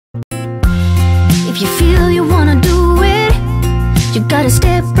If you feel you wanna do it, you gotta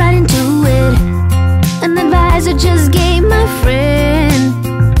step right into it. An advisor just gave my friend.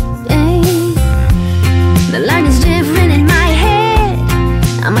 Hey, the line is different in my head.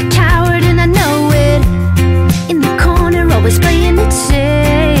 I'm a coward and I know it. In the corner, always playing it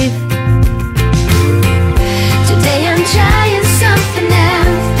safe. Today I'm trying something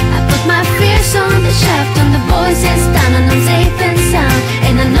else. I put my fears on the shelf, turn the voices down, and I'm safe and sound.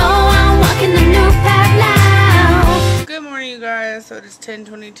 And I know I'm walking a new path now. Good morning, you guys. So it is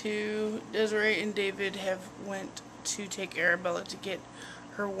 10:22. Desiree and David have went to take Arabella to get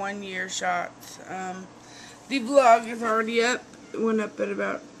her 1-year shots. The vlog is already up. It went up at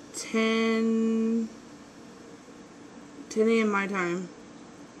about 10 a.m. my time.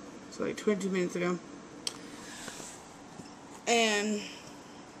 So like 22 minutes ago. And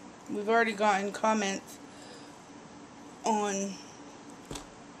we've already gotten comments on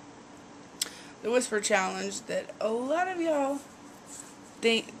the Whisper Challenge that a lot of y'all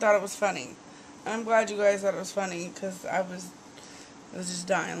thought it was funny. I'm glad you guys thought it was funny, because I was just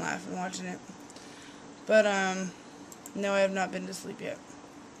dying laughing watching it. But no, I have not been to sleep yet,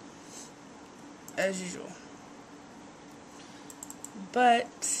 as usual.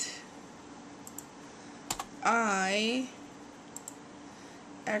 But I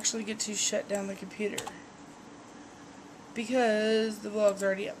actually get to shut down the computer because the vlog's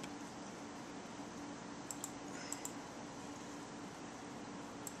already up.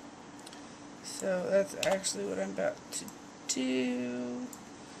 So that's actually what I'm about to do.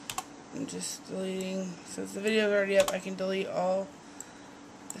 I'm just deleting, since the video is already up, I can delete all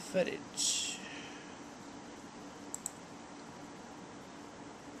the footage.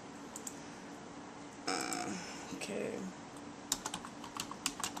 Okay.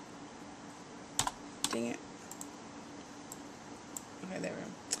 Dang it. Okay, there we go.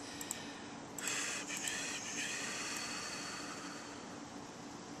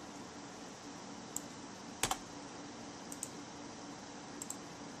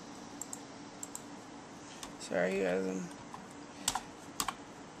 Sorry, you guys, I'm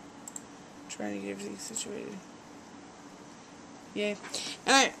trying to get everything situated. Yay.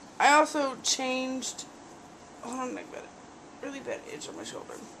 And I also changed, hold on, I got a really bad itch on my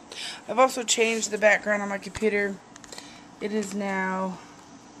shoulder. I've also changed the background on my computer. It is now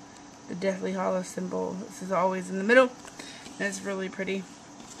the Deathly Hallows symbol. This is always in the middle, and it's really pretty.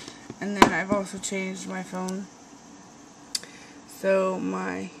 And then I've also changed my phone. So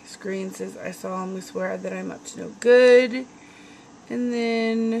my screen says, I solemnly swear that I'm up to no good. And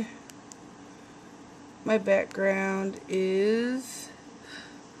then my background is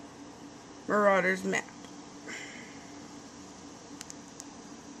Marauder's map.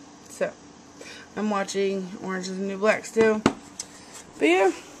 So I'm watching Orange is the New Black still. But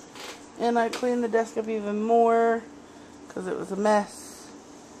yeah. And I cleaned the desk up even more because it was a mess.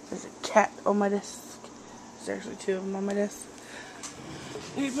 There's a cat on my desk. There's actually 2 of them on my desk.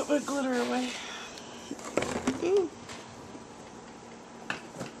 I need to put my glitter away. Ooh.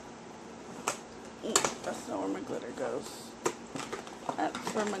 That's not where my glitter goes. That's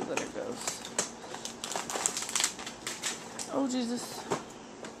where my glitter goes. Oh, Jesus.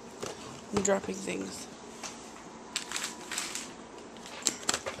 I'm dropping things.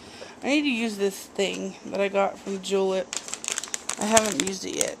 I need to use this thing that I got from Julep. I haven't used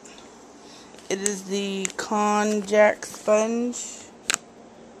it yet. It is the Konjac sponge.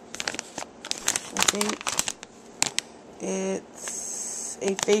 I think it's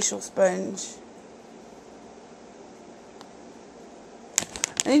a facial sponge.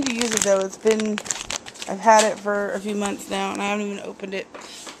 I need to use it though. I've had it for a few months now and I haven't even opened it.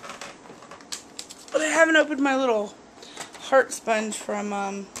 But I haven't opened my little heart sponge from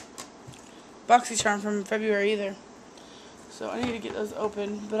BoxyCharm from February either. So I need to get those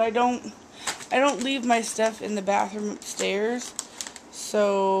open. But I don't leave my stuff in the bathroom upstairs.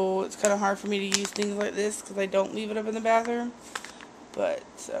 So it's kind of hard for me to use things like this because I don't leave it up in the bathroom. But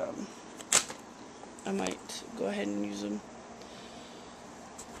I might go ahead and use them.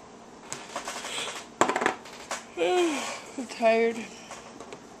 I'm tired.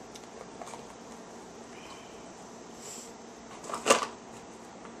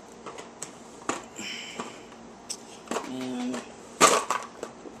 And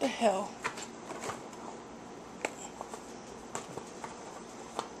what the hell?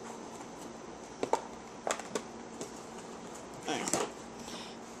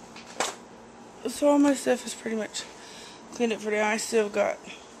 So all my stuff is pretty much cleaned up for now. I still got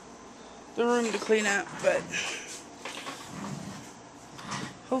the room to clean up, but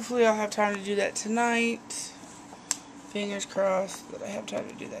hopefully I'll have time to do that tonight. Fingers crossed that I have time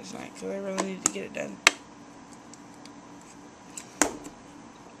to do that tonight, because I really need to get it done.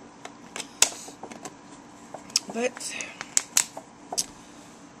 But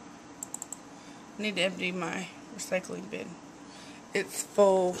I need to empty my recycling bin. It's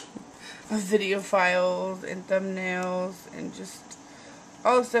full of video files and thumbnails and just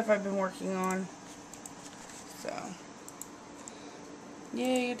all the stuff I've been working on. So,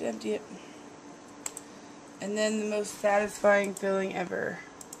 yeah, you get to empty it. And then the most satisfying feeling ever.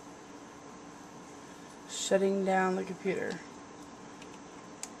 Shutting down the computer.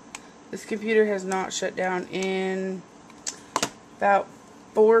 This computer has not shut down in about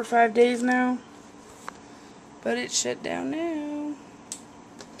 4 or 5 days now. But it's shut down now.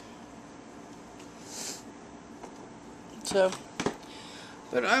 So,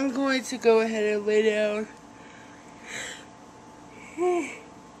 but I'm going to go ahead and lay down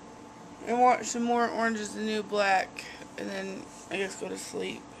and watch some more Orange is the New Black, and then I guess go to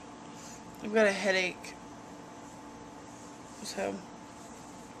sleep. I've got a headache. So,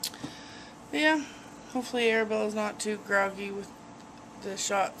 yeah, hopefully Arabella's not too groggy with the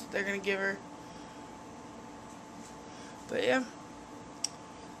shots they're going to give her. But yeah,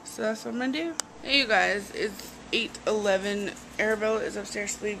 so that's what I'm going to do. Hey you guys, it's 8:11. Arabella is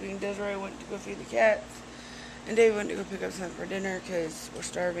upstairs sleeping. Desiree went to go feed the cats. And Dave went to go pick up something for dinner because we're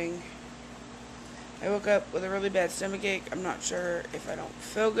starving. I woke up with a really bad stomach ache. I'm not sure if I don't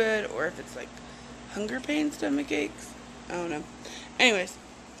feel good or if it's like hunger pain stomach aches. I don't know. Anyways,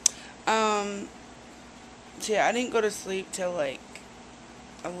 so yeah, I didn't go to sleep till like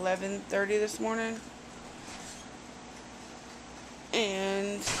 11:30 this morning.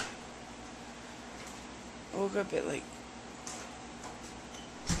 And I woke up at like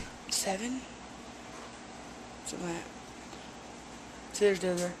 7. Something like that. See, there's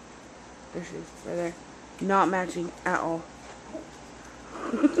Desiree. There she is, right there. Not matching at all.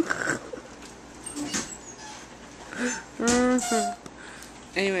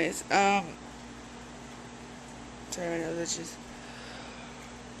 Anyways, sorry, my nose itches.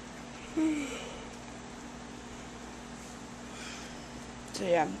 So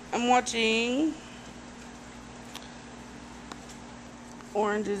yeah, I'm watching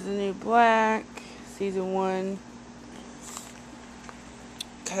Orange is the New Black, Season 1,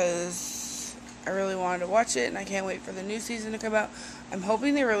 because I really wanted to watch it, and I can't wait for the new season to come out. I'm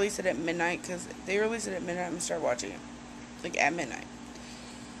hoping they release it at midnight, because if they release it at midnight, I'm going to start watching it, like, at midnight.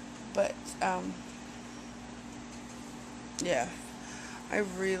 But, yeah, I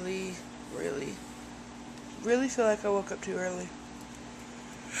really feel like I woke up too early.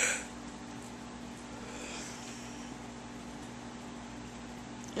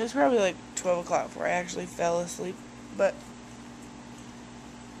 It was probably like 12 o'clock before I actually fell asleep, but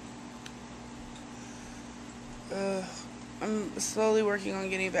I'm slowly working on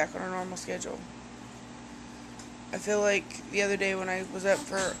getting back on a normal schedule. I feel like the other day when I was up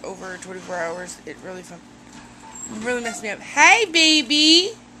for over 24 hours, it really messed me up. Hey,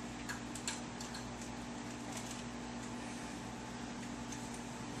 baby!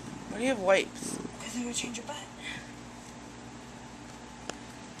 Why do you have wipes? Because I'm going to change your butt.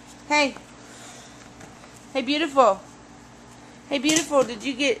 Hey. Hey, beautiful. Hey, beautiful. Did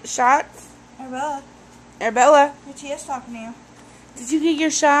you get shots? Arabella. Arabella. Your Tia's talking to you. Did you get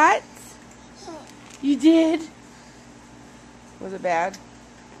your shots? You did? Was it bad?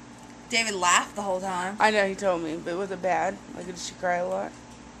 David laughed the whole time. I know, he told me, but was it bad? Like, did she cry a lot?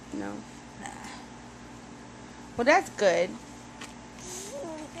 No? Nah. Well, that's good.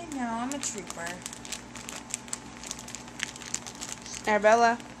 I know, I'm a trooper.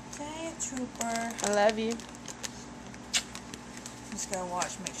 Arabella. Say a trooper. I love you. I'm just going to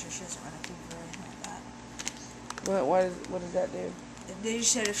watch, make sure she doesn't run a fever or anything like that. What does that do? They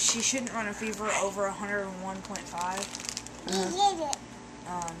just said if she shouldn't run a fever over 101.5.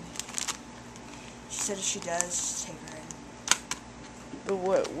 She said if she does, just take her in. But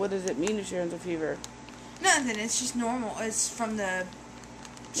what does it mean if she runs a fever? Nothing, it's just normal. It's from the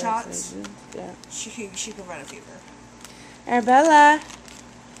shots. Yeah. She could run a fever. Arabella.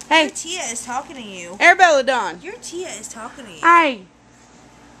 Hey. Your Tia is talking to you. Arabella Dawn. Your Tia is talking to you. Hi.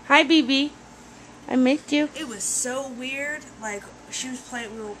 Hi, BB. I missed you. It was so weird. Like, she was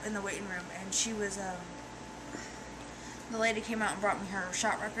playing, we were in the waiting room, and she was, the lady came out and brought me her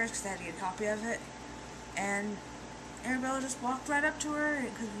shot records because I had to get a copy of it. And Arabella just walked right up to her,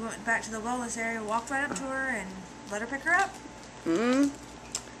 because we went back to the wellness area, walked right up to her and let her pick her up.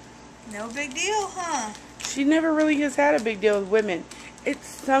 No big deal, huh? She never really has had a big deal with women. It's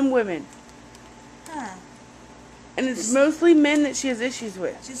some women. Huh. And it's mostly men that she has issues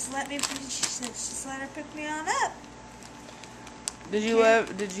with. Just let me, she said, just let her pick me on up. Did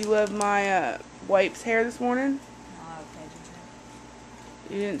you love my wipes hair this morning? No,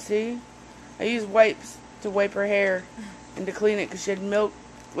 okay, You didn't see? I used wipes to wipe her hair and to clean it because she had milk,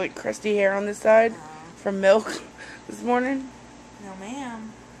 like crusty hair on this side from milk this morning. No,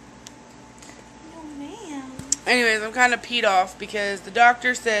 ma'am. No, ma'am. Anyways, I'm kind of peed off because the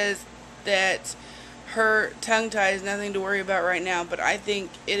doctor says that her tongue tie is nothing to worry about right now, but I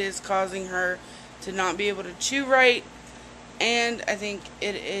think it is causing her to not be able to chew right, and I think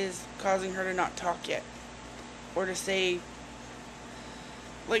it is causing her to not talk yet, or to say,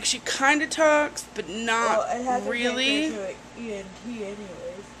 like, she kind of talks, but not really. To an ENT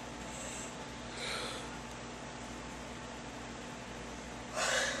anyways.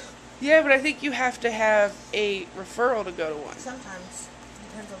 Yeah, but I think you have to have a referral to go to one. Sometimes.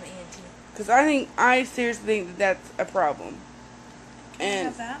 Depends on the ENT. Because I seriously think that that's a problem. Can you And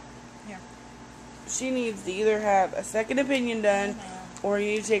have that? Here. she needs to either have a second opinion done, or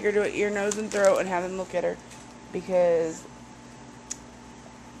you need to take her to an ear, nose, and throat and have them look at her. Because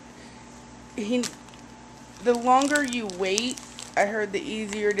the longer you wait, I heard the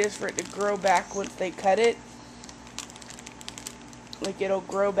easier it is for it to grow back once they cut it. Like, it'll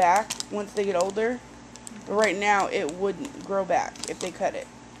grow back once they get older. But right now, it wouldn't grow back if they cut it.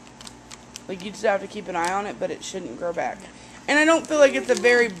 Like, you just have to keep an eye on it, but it shouldn't grow back. And I don't feel like it's a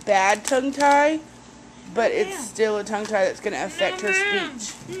very bad tongue tie, but it's still a tongue tie that's going to affect her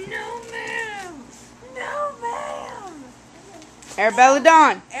speech. No, ma'am. No, ma'am. Arabella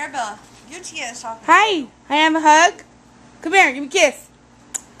Dawn. Arabella, your Tia is talking. Hi. I have a hug. Come here. Give me a kiss.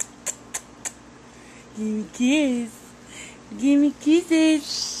 Give me a kiss. Give me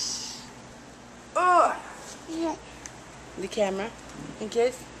kisses. Oh. Yeah. The camera. And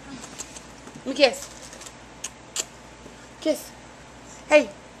kiss. Give me a kiss. Kiss. Hey.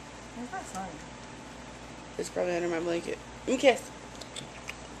 That's not funny. It's probably under my blanket. Give me a kiss.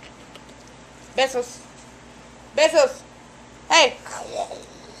 Besos. Besos. Hey.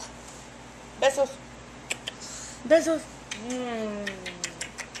 Besos. Besos.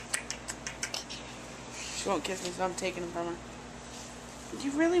 She won't kiss me, so I'm taking them from her.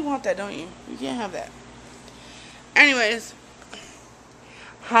 You really want that, don't you? You can't have that. Anyways.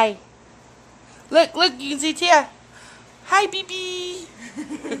 Hi. Look, you can see Tia. Hi, BB.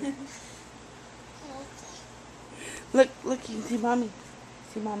 Look, you can see Mommy.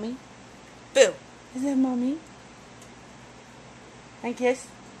 See Mommy? Boo. Is that Mommy? And kiss?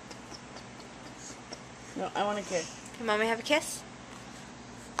 No, I want to kiss. Can Mommy have a kiss?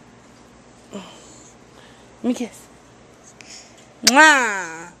 Let me kiss.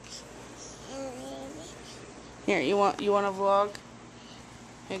 Mwah! Here, you want a vlog?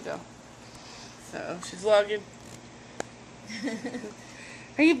 Here you go. Uh-oh, she's vlogging.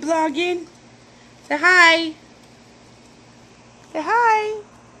 Are you vlogging? Say hi. Say hi.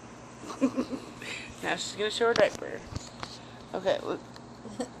 Now she's gonna show her diaper. Okay, look.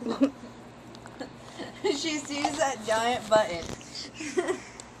 She sees that giant button.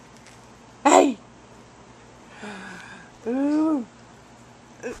 Hey. Ooh.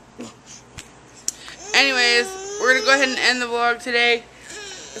 Anyways, we're gonna go ahead and end the vlog today,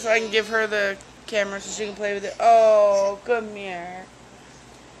 so I can give her the camera so she can play with it. Oh, come here.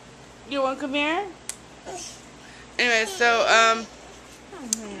 You want to come here? Anyway, so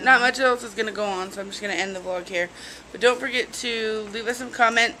not much else is gonna go on, so I'm just gonna end the vlog here. But don't forget to leave us some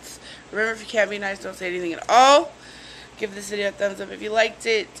comments. Remember, if you can't be nice, don't say anything at all. Give this video a thumbs up if you liked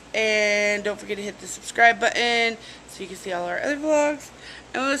it, and don't forget to hit the subscribe button so you can see all our other vlogs.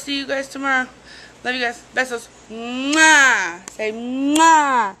 And we'll see you guys tomorrow. Love you guys. Besos. Mwah. Say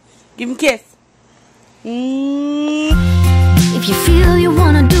mwah. Give him a kiss. If you feel you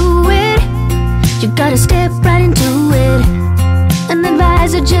wanna do it, you gotta step right into it. An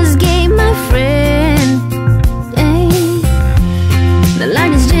advisor just gave